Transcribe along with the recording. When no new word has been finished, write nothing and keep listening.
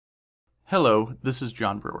Hello, this is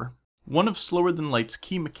John Brewer. One of Slower Than Light's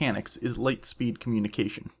key mechanics is Lightspeed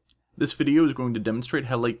communication. This video is going to demonstrate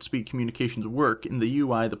how Lightspeed communications work in the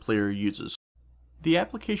UI the player uses. The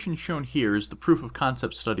application shown here is the proof of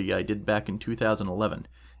concept study I did back in 2011,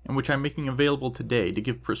 and which I'm making available today to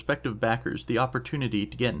give prospective backers the opportunity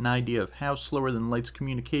to get an idea of how Slower Than Light's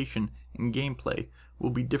communication and gameplay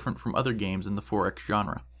will be different from other games in the 4X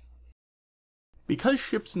genre. Because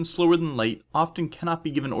ships in Slower Than Light often cannot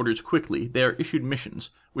be given orders quickly, they are issued missions,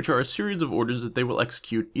 which are a series of orders that they will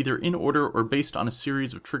execute either in order or based on a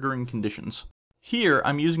series of triggering conditions. Here,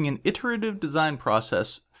 I'm using an iterative design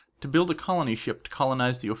process to build a colony ship to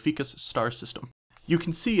colonize the Ophiuchus star system. You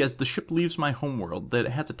can see as the ship leaves my homeworld that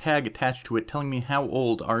it has a tag attached to it telling me how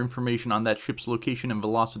old our information on that ship's location and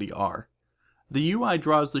velocity are. The UI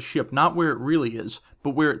draws the ship not where it really is,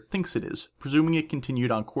 but where it thinks it is, presuming it continued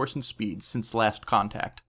on course and speed since last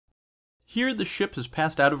contact. Here the ship has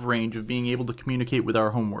passed out of range of being able to communicate with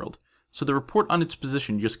our homeworld, so the report on its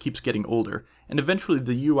position just keeps getting older, and eventually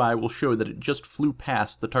the UI will show that it just flew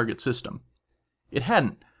past the target system. It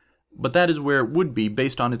hadn't, but that is where it would be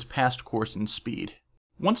based on its past course and speed.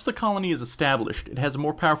 Once the colony is established, it has a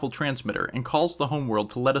more powerful transmitter and calls the homeworld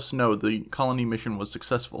to let us know the colony mission was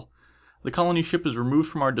successful. The colony ship is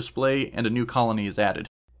removed from our display and a new colony is added.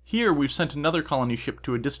 Here we've sent another colony ship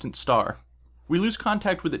to a distant star. We lose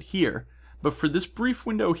contact with it here, but for this brief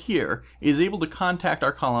window here, it is able to contact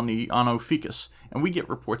our colony on Ophiuchus, and we get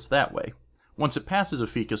reports that way. Once it passes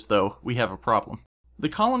Ophiuchus, though, we have a problem. The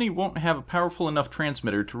colony won't have a powerful enough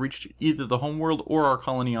transmitter to reach either the homeworld or our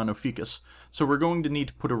colony on Ophiuchus, so we're going to need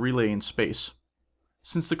to put a relay in space.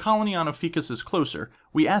 Since the colony on Ophiuchus is closer,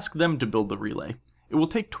 we ask them to build the relay. It will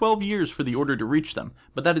take 12 years for the order to reach them,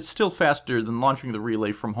 but that is still faster than launching the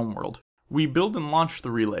relay from homeworld. We build and launch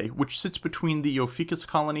the relay, which sits between the Ophiuchus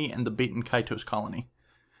colony and the Bait and Kaitos colony.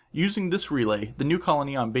 Using this relay, the new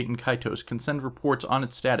colony on Bait and Kaitos can send reports on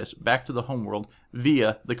its status back to the homeworld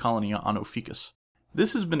via the colony on Ophiuchus.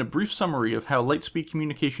 This has been a brief summary of how Lightspeed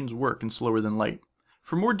communications work in Slower Than Light.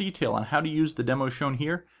 For more detail on how to use the demo shown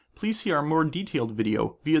here, please see our more detailed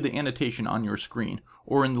video via the annotation on your screen,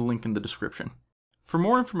 or in the link in the description. For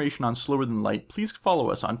more information on Slower Than Light, please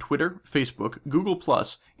follow us on Twitter, Facebook, Google+,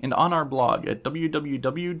 and on our blog at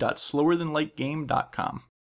www.slowerthanlightgame.com.